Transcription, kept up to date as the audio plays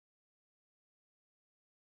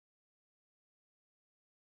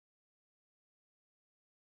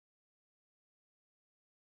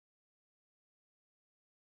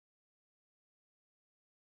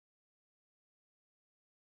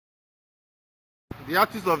The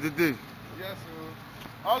artist of the day. Yes,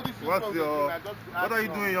 all these what are you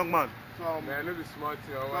doing, young man? Man, look smart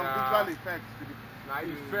here. Some visual effects. Now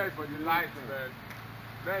you fed for the lights, man.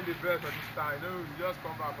 Man, the best for this time. No, you just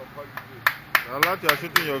come back from holiday. I like you are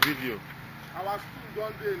shooting your video. Our school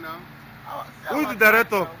done day now. Who is the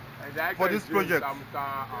director for this project?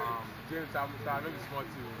 James Amuta, no be smart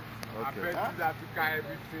here. Okay. Africa,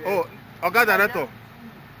 everything. Oh, Oga director.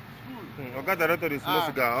 Oga director is small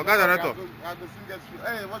cigar. Oga director.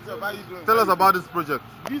 Hey, what's up? How you doing? Tell us about this project.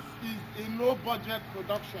 This is a no-budget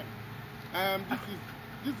production.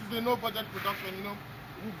 This is a no-budget production. You know,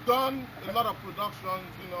 we've done a lot of productions.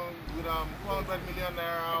 You know, with 200 million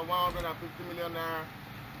naira, 150 million naira.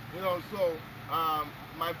 You know, so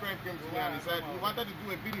my friend came to me and he said he wanted to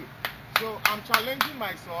do a video. So I'm challenging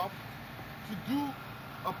myself to do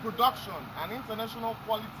a production, an international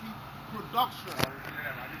quality production.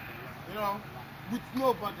 You know, with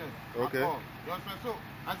no budget at all. You understand? So,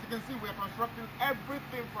 as you can see, we're constructing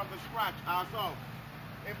everything from the scratch ourselves.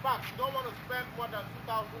 In fact, you don't want to spend more than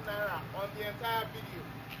 2,000 naira on the entire video.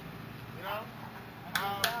 You know?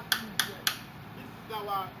 This is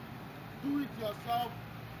our do-it-yourself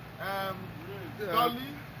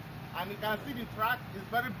dolly, and you can see the track is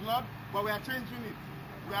very blood, but we are changing it.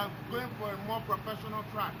 We are going for a more professional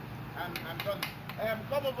track and dolly.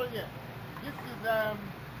 Come over here.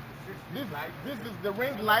 This is the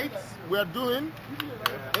ring lights we're doing.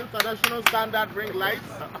 International standard ring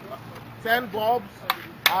lights. 10 bulbs,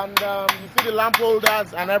 and you see the lamp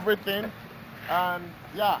holders and everything. And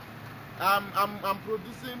yeah, I'm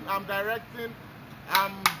producing, I'm directing,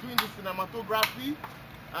 I'm doing the cinematography.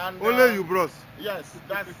 And only you, bros. Yes,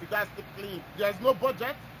 that's the clip. There's no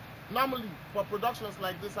budget. Normally for productions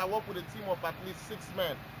like this, I work with a team of at least 6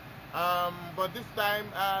 men. But this time,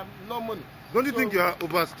 no money. Don't you think you are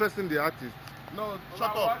overstressing the artist? No,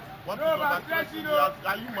 shut up. What is overstressing?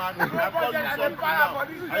 Are you mad? I call you something now.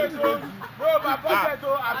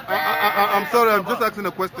 I'm sorry, I'm just asking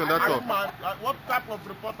a question, that's all. What type of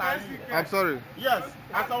reporter are you? I'm sorry. Yes,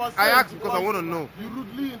 as I was saying, I asked because I want to know. You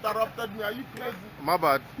rudely interrupted me. Are you crazy? My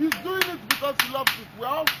bad. He's doing it because he loves it. We're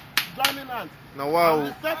all joining hands. Now, wow.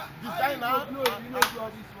 The set designer,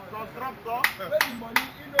 constructor.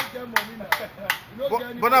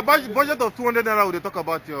 But a budget of 200 naira would they talk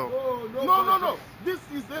about you? No. This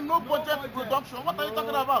is a no budget production. What are you talking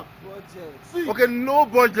about? See, okay, no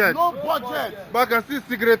budget. No budget. But I can see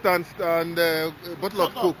cigarette and a bottle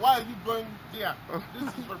of Coke. Why are you going there?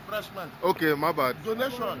 This is refreshment. Okay, my bad.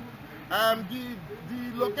 Donation.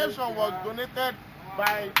 The location was donated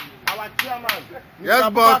by our chairman, yes,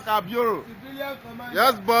 Mr. boss.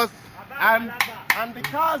 Yes, boss. And the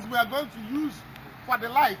cars we are going to use for the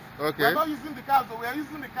light. Okay. We're not using the cars, but we are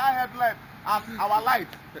using the car headlight as our light.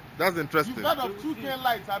 That's interesting. You've heard of 2K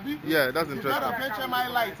lights, Abi? Yeah, that's interesting. You've heard of HMI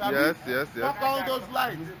lights, Abi? Yes. Fuck all those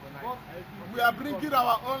lights. We are bringing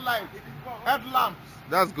our own lights, headlamps.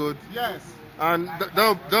 That's good. Yes. And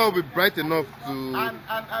that will be bright enough to... And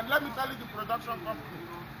let me tell you the production company.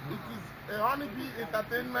 It is a Honeybee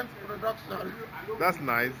Entertainment production. That's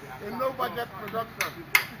nice. A no-budget production.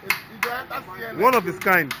 One of its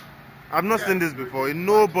kind. I've not seen this before. In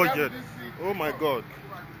no budget. Oh my God.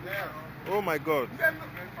 Oh my God. Then,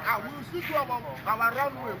 we'll still do our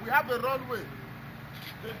runway. We have a runway.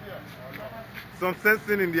 Some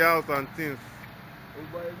sensing in the house and things. And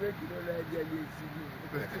the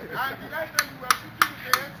guy said we were shooting with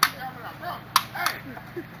the HD camera.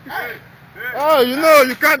 Hey! Oh, you know,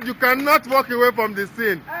 you cannot walk away from the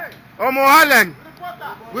scene. Omo Allen,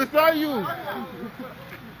 we saw you.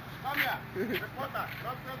 Come here, reporter,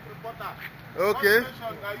 nonsense reporter. Okay. What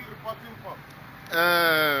station are you reporting for?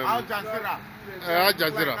 Al Jazeera. Al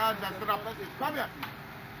Jazeera. Al Jazeera. Come here.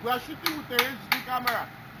 We are shooting with a HD camera.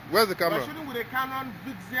 Where's the camera? We are shooting with a Canon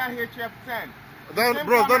Vixia HF10.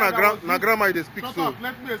 Bro, don't grandma they speak so.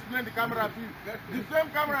 Let me explain the camera to you. The same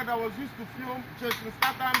camera that was used to film Jason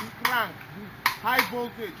Statham's Crank, high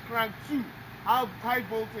voltage, Crank 2, high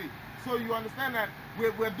voltage. So you understand that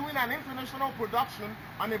we're doing an international production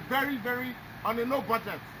on a on a no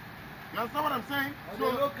budget. You understand what I'm saying?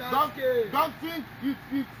 So don't think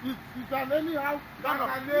it's an anyhow kind of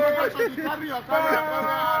production. You carry your camera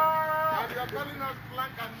and you're telling us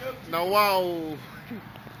blank and nail. Now wow.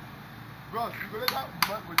 Bros, you go later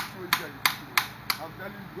work with this way. I'm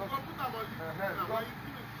telling you, bros.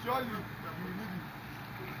 Surely you need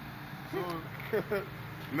it. So,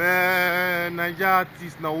 man, Nigeria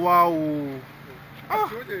artist now wow.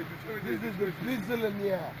 This is the blizzle in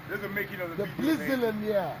here. This is the making of the blizzle in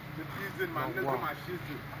here. The blizzle, man. Look at my shit.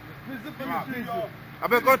 I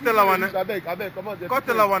beg, can't tell our come on. can't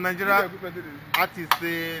tell our Nigeria artists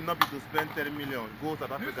say not be to spend 10 million. Go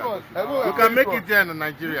South Africa. You can make it here in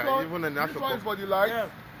Nigeria, even in Africa. This one is for the lights.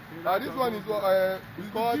 This one is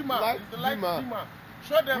called light dimmer.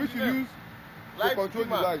 Show them which you use to control the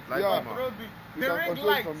lights. Yeah. The ring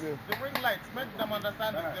lights. The ring lights. Make them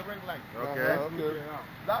understand it's the ring lights. Okay. Okay.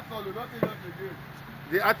 That's all. Nothing else again.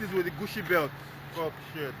 The artist with the Gucci belt. Fuck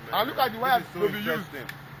shit, man. And look at the wires so to be used. interesting.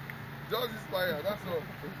 Just this fire. That's all.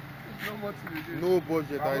 No more to do. No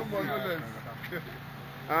budget, I No more, no see. less.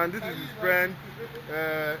 And this is his friend,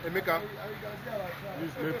 Emeka.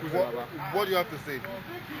 What do you have to say?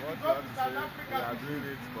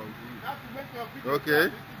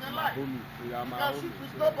 Okay.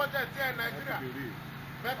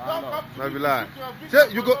 Nabila.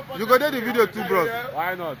 Say, you go there the video too, bros.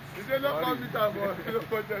 Why not?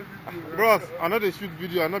 Bros, I know they shoot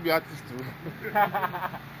video, I know be artist too.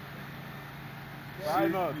 Why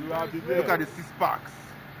not? You have the Look at the 6 packs.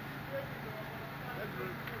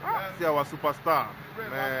 See our superstar.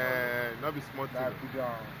 Man, not be smart. Guy, put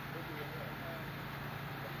down.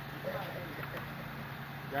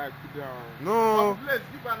 Guy, put down. No. Please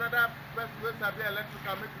give another person who sabi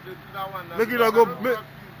electrical, make it do that one. Make it not go. Make,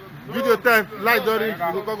 video time, light on it, you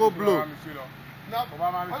can go blow.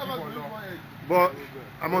 But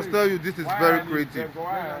I must tell you, this is very creative.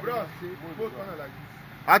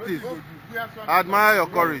 Artists, I admire your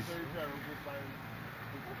courage.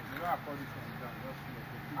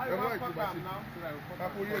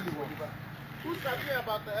 Who sabi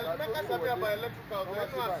about the electrical? Sabi about electrical. They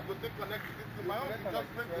know how to take connect to this. My own just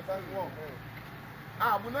make this thing work.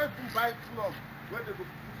 We not even buy plug. Where they go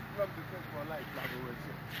plug the thing for light?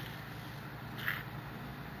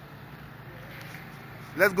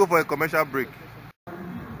 Let's go for a commercial break.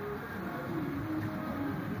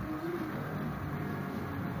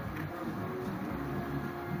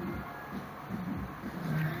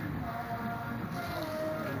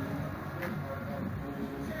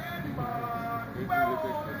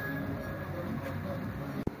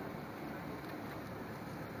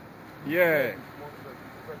 Yeah.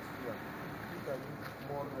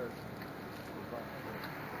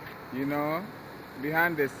 You know,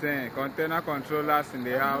 behind the scene, container controllers in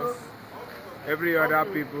the house, every other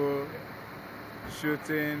people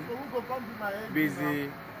shooting,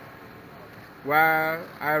 busy, while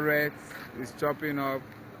Iret is chopping up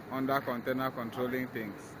under container controlling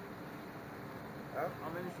things. How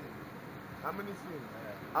many scenes? How many scenes?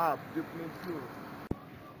 Different too.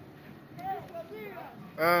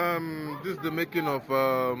 This is the making of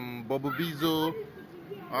Bobo Bizo.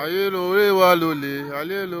 Ayelo walole,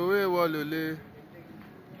 ayelo walole.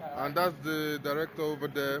 And that's the director over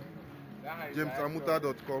there,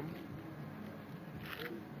 jamesamuta.com.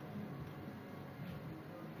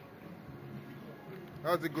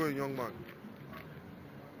 How's it going, young man?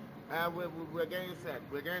 We're getting set.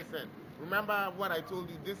 We're getting set. Remember what I told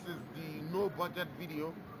you? This is the no budget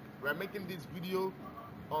video. We're making this video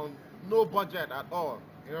on no budget at all.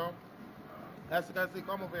 You know, as you can see,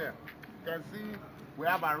 come over here. You can see we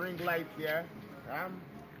have a ring light here,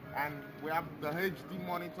 and we have the HD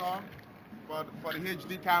monitor for the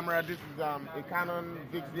HD camera. This is a Canon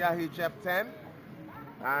Vixia HF10,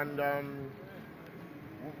 and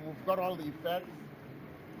we've got all the effects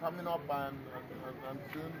coming up, and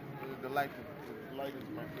soon the light is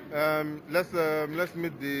my favorite. Let's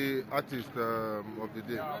meet the artist of the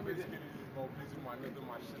day.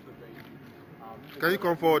 Can you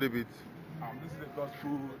come forward a bit? This is the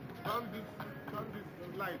gospel. Turn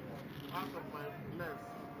this light out of my lens.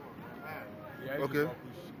 Yeah, Okay.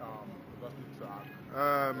 Gospel track.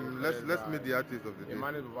 Let's meet the artist of the day.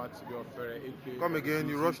 My name is Babatunde Ofere, aka. Come again,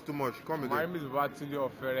 you rush too much. Come My again. name is Babatunde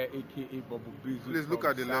Ofere, aka Bobo Bizo. Please look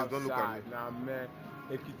at the lens, don't look at me. Nah, man.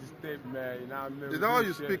 Ekiti State, man. You know what I mean? Is that how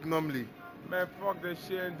you speak normally? Man, fuck that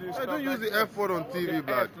shit and do I stuff don't use like the F word on TV, the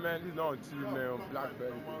blood. F, man. This is not on TV, man. On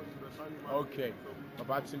Blackberry. Okay.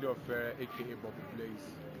 Babatunde Ofere, aka Bobo Blaze,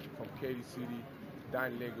 from Katy City, down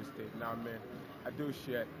in Lagos State. Now, man, I do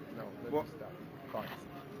shit. No, let me stop. Cut.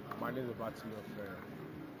 My name is Babatunde Ofere.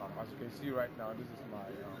 As you can see right now, this is my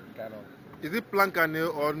Canon. Is it plank and nail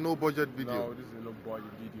or no budget video? No, this is a no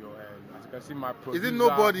budget video, and as you can see, my producer. Is it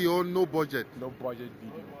nobody or no budget? No budget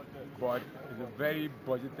video, but it's a very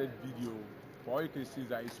budgeted video. But all you can see is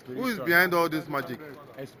that inspiration. Who is behind all this magic?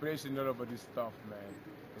 Inspiration all over this stuff, man.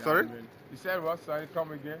 Sorry? Man. You said what, son?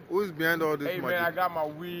 Come again? Who is behind all this Hey, magic? man, I got my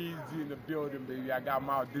Weezy in the building, baby. I got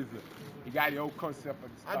my Dizzle. You got the whole concept of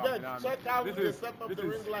the stuff. And then check out the setup of the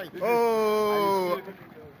ring light. Oh,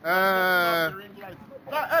 The ring light.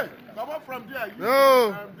 Hey, come on from there.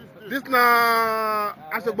 no, this na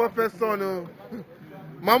Asogbo first son. Oh.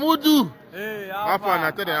 Mamudu. Hey, How far?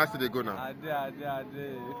 I tell them I they go now. I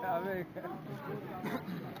mean,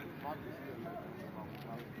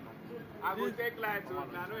 I will take light to no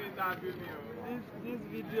interview me. this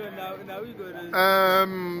video now we go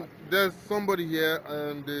to. There's somebody here,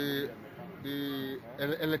 the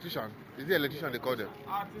electrician. Is it electrician they call them?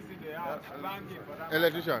 Artist in the house, banking for that.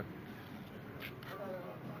 Electrician.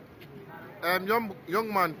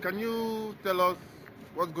 Young man, can you tell us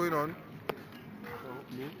what's going on?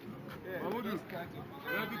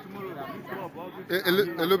 A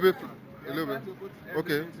little bit.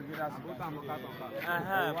 Okay.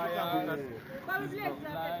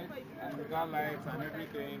 Lights and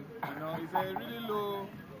everything. You know, it's a really low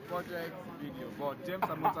project video, but James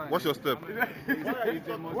Amuta. What's your step?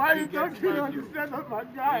 Why are you talking on the set of my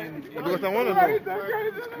guy? Because I want to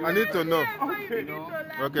know. I need to know. You know,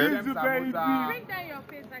 Okay. James Amuta, Bring down your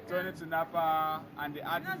face like Tony Tunapa, and the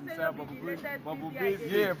artist himself, Babu Biz.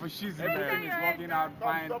 Yeah, for she's Everything is working out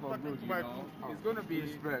fine for good, you know. It's going to be,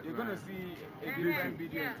 you're going to see a different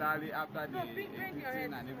video entirely after the editing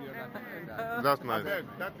and every other thing like that. That's nice.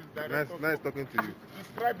 That is Nice talking to you.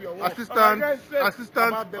 Describe your work. Assistant.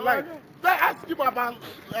 About the light. They ask him about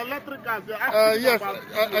electricals. They ask him Yes. about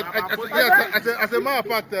As a matter of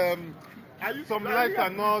fact, some lights are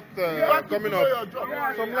not coming up.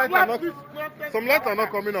 Some lights are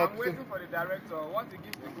not coming up. I'm waiting for the director. Once he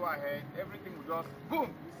gives the go ahead, everything will just boom.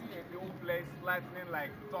 You see the whole place lightning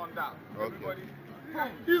like thunder. Okay. Everybody, boom.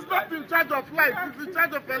 He's not in charge of lights. He's in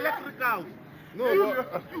charge of electricals. No,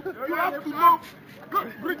 You have to know.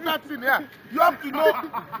 Bring that in here. You have to know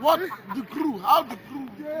what the crew, how the crew.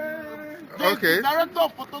 Okay. The director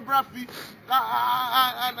of photography,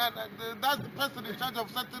 and that's the person in charge of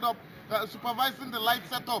setting up, supervising the light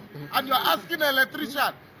setup. And you're asking an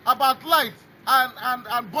electrician about lights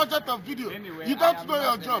and budget of video. Anyway, you don't know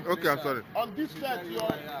your job. Okay, I'm sorry. On this set,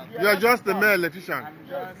 You're just a mere electrician.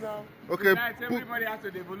 Okay. Tonight, everybody has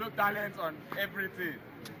to develop talent on everything.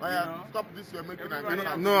 Stop this, you're making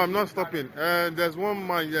No, I'm not stopping. There's one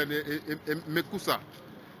man here, Mekusa.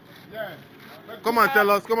 Yeah. Come and tell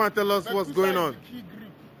us what's going on.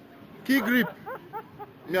 Key grip.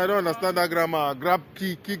 Me, I don't understand that grammar. Grab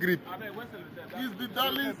key grip. He's the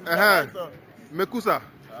darling. Mekusa.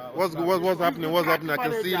 What's happening? What's happening? I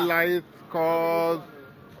can see lights, cars,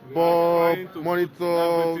 bulb,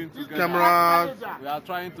 monitor, cameras. we are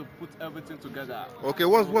trying to put everything together. Okay,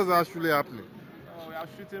 what's actually happening? Oh, we are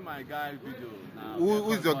shooting my guy's video now.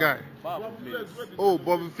 Who's your guy? Bob, please. Oh,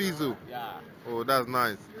 Bobby Fizo. Yeah. Oh, that's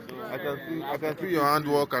nice. I can see your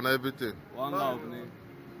handwork and everything. One love, me.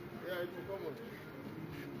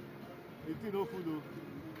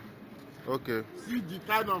 Okay. See the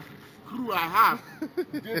kind of crew I have.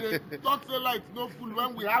 They don't say lights no full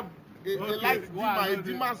when we have a light dimmer, a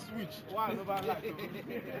dimmer switch. One never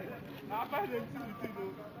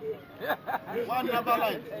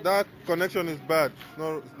light. That connection is bad.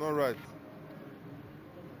 It's not right.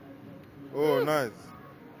 Oh, nice.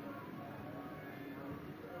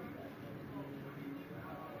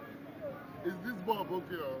 Is this bulb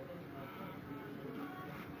okay?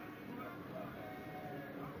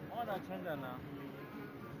 What a change now.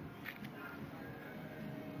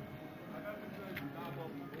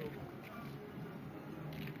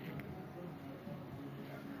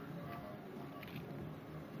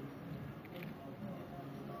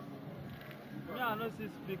 Me, I don't see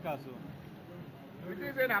speakers. So. We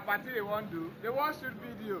think say na party they want do. They want shoot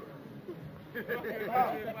video. They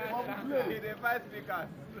buy speakers.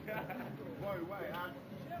 Boy, why?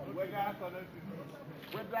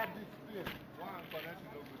 Whether this thing, one connection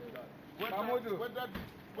over that.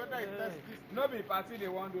 Whether it test this. No be party they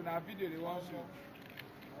want do, na video they want shoot.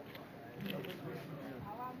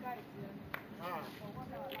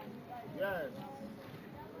 Yes.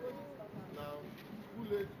 Now, who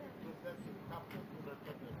lays processing capture to the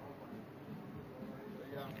technique?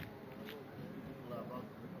 Yeah. People are about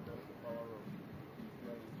to test the power of.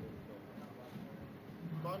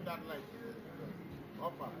 Turn that light.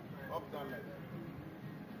 Up that light.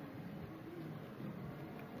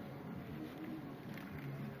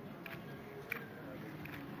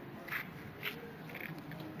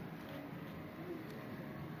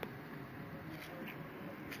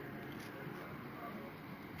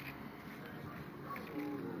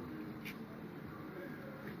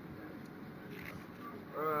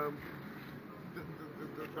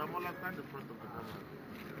 Damola, stand in front of the camera.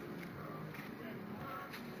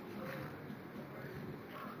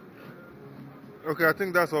 Okay, I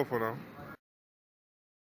think that's all for now.